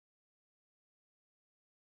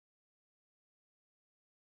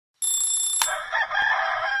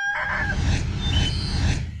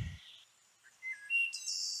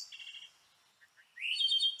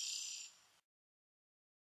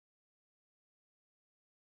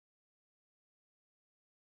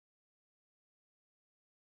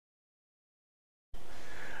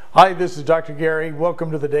Hi, this is Dr. Gary.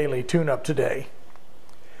 Welcome to the Daily Tune-Up today.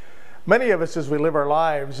 Many of us, as we live our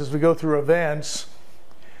lives, as we go through events,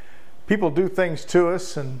 people do things to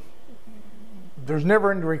us and there's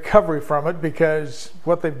never any recovery from it because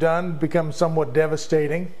what they've done becomes somewhat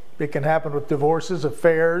devastating. It can happen with divorces,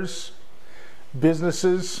 affairs,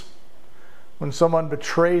 businesses, when someone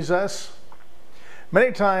betrays us.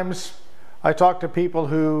 Many times I talk to people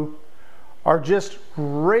who are just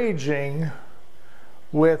raging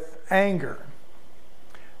with anger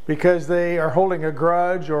because they are holding a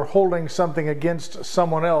grudge or holding something against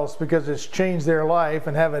someone else because it's changed their life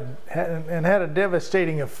and had a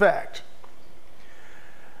devastating effect.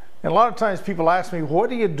 And a lot of times people ask me, what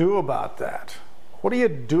do you do about that? What do you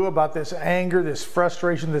do about this anger, this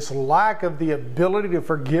frustration, this lack of the ability to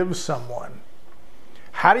forgive someone?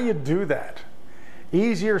 How do you do that?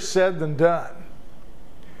 Easier said than done.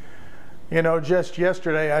 You know, just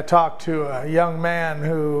yesterday I talked to a young man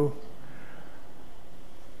who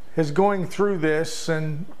is going through this,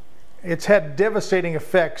 and it's had devastating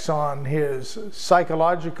effects on his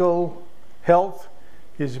psychological health,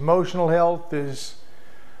 his emotional health, his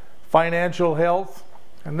financial health.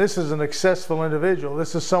 And this is an successful individual.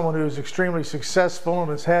 This is someone who is extremely successful and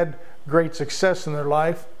has had great success in their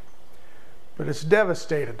life, but it's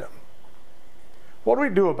devastated them. What do we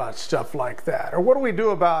do about stuff like that? Or what do we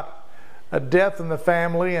do about a death in the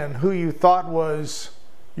family and who you thought was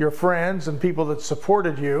your friends and people that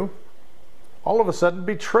supported you all of a sudden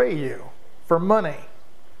betray you for money?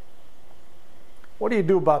 What do you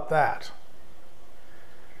do about that?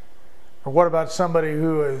 Or what about somebody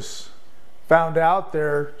who has found out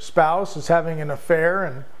their spouse is having an affair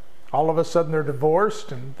and all of a sudden they're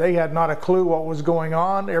divorced and they had not a clue what was going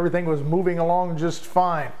on? Everything was moving along just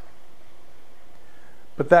fine.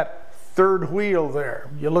 But that third wheel there,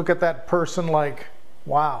 you look at that person like,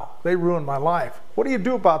 wow, they ruined my life. What do you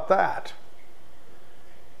do about that?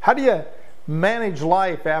 How do you manage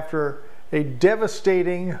life after a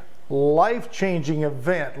devastating, life-changing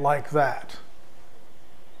event like that?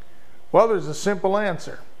 Well, there's a simple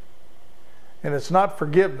answer, and it's not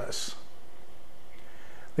forgiveness.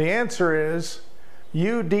 The answer is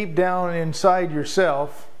you deep down inside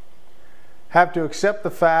yourself have to accept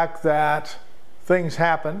the fact that things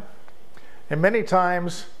happen. And many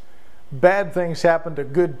times, bad things happen to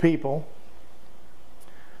good people,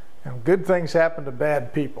 and good things happen to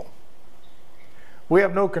bad people. We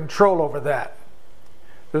have no control over that.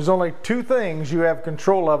 There's only two things you have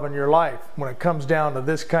control of in your life when it comes down to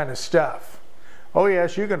this kind of stuff. Oh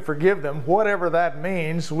yes, you can forgive them, whatever that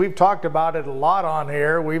means. We've talked about it a lot on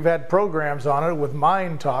here. We've had programs on it with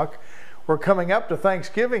Mind Talk. We're coming up to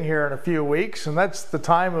Thanksgiving here in a few weeks, and that's the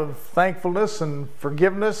time of thankfulness and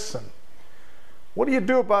forgiveness. And what do you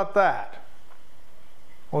do about that?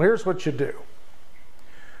 Well, here's what you do.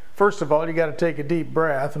 First of all, you got to take a deep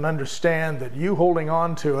breath and understand that you holding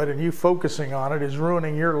on to it and you focusing on it is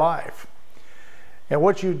ruining your life. And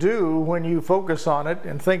what you do when you focus on it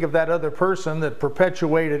and think of that other person that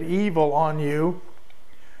perpetuated evil on you,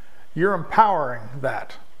 you're empowering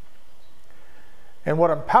that. And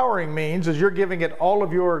what empowering means is you're giving it all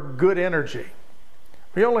of your good energy.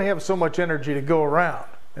 We only have so much energy to go around.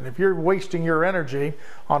 And if you're wasting your energy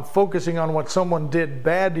on focusing on what someone did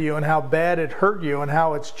bad to you and how bad it hurt you and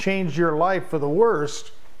how it's changed your life for the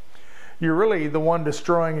worst, you're really the one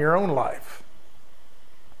destroying your own life.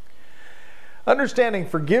 Understanding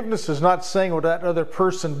forgiveness is not saying what that other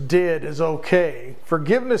person did is okay.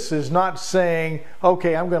 Forgiveness is not saying,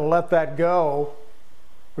 okay, I'm going to let that go.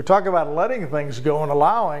 We're talking about letting things go and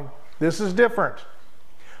allowing. This is different.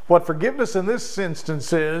 What forgiveness in this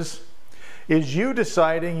instance is you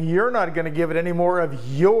deciding you're not going to give it any more of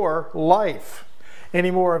your life,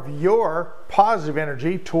 any more of your positive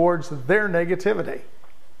energy towards their negativity.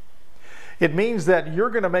 It means that you're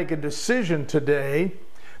going to make a decision today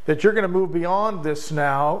that you're going to move beyond this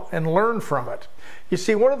now and learn from it. You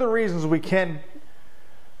see, one of the reasons we can't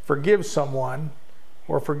forgive someone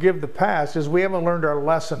or forgive the past is we haven't learned our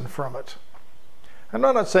lesson from it. I'm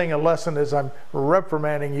not saying a lesson is I'm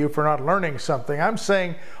reprimanding you for not learning something. I'm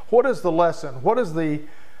saying, what is the lesson? What is the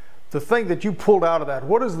thing that you pulled out of that?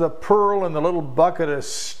 What is the pearl in the little bucket of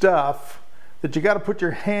stuff that you got to put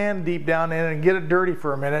your hand deep down in and get it dirty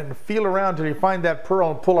for a minute and feel around till you find that pearl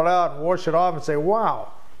and pull it out and wash it off and say,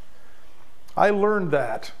 wow, I learned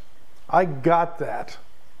that. I got that.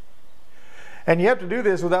 And you have to do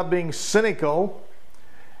this without being cynical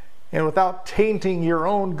and without tainting your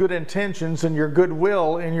own good intentions and your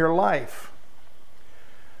goodwill in your life.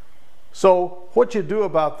 So what you do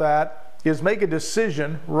about that is make a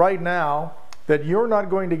decision right now that you're not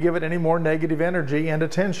going to give it any more negative energy and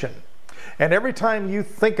attention. And every time you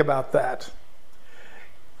think about that,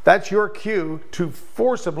 that's your cue to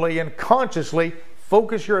forcibly and consciously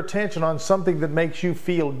focus your attention on something that makes you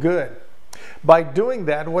feel good. By doing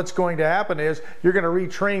that, what's going to happen is you're going to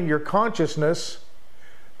retrain your consciousness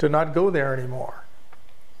to not go there anymore.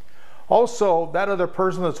 Also, that other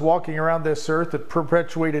person that's walking around this earth that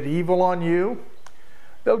perpetuated evil on you,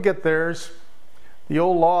 they'll get theirs. The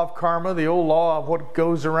old law of karma, the old law of what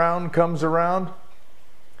goes around comes around.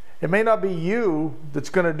 It may not be you that's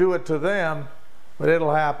going to do it to them, but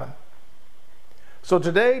it'll happen. So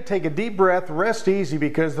today, take a deep breath, rest easy,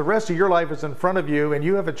 because the rest of your life is in front of you, and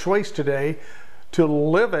you have a choice today to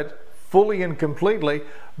live it fully and completely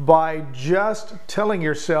by just telling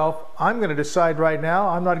yourself, I'm going to decide right now,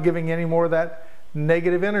 I'm not giving any more of that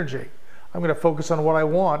negative energy. I'm going to focus on what I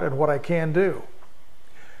want and what I can do,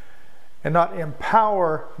 and not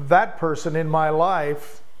empower that person in my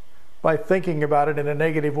life by thinking about it in a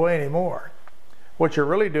negative way anymore. What you're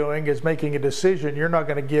really doing is making a decision you're not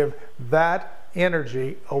going to give that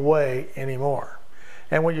energy away anymore.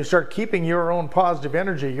 And when you start keeping your own positive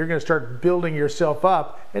energy, you're going to start building yourself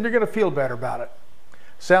up, and you're going to feel better about it.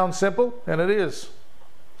 Sounds simple, and it is.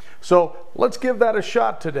 So let's give that a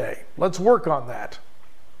shot today. Let's work on that.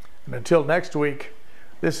 And until next week,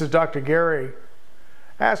 this is Dr. Gary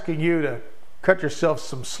asking you to cut yourself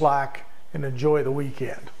some slack and enjoy the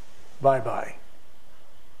weekend. Bye-bye.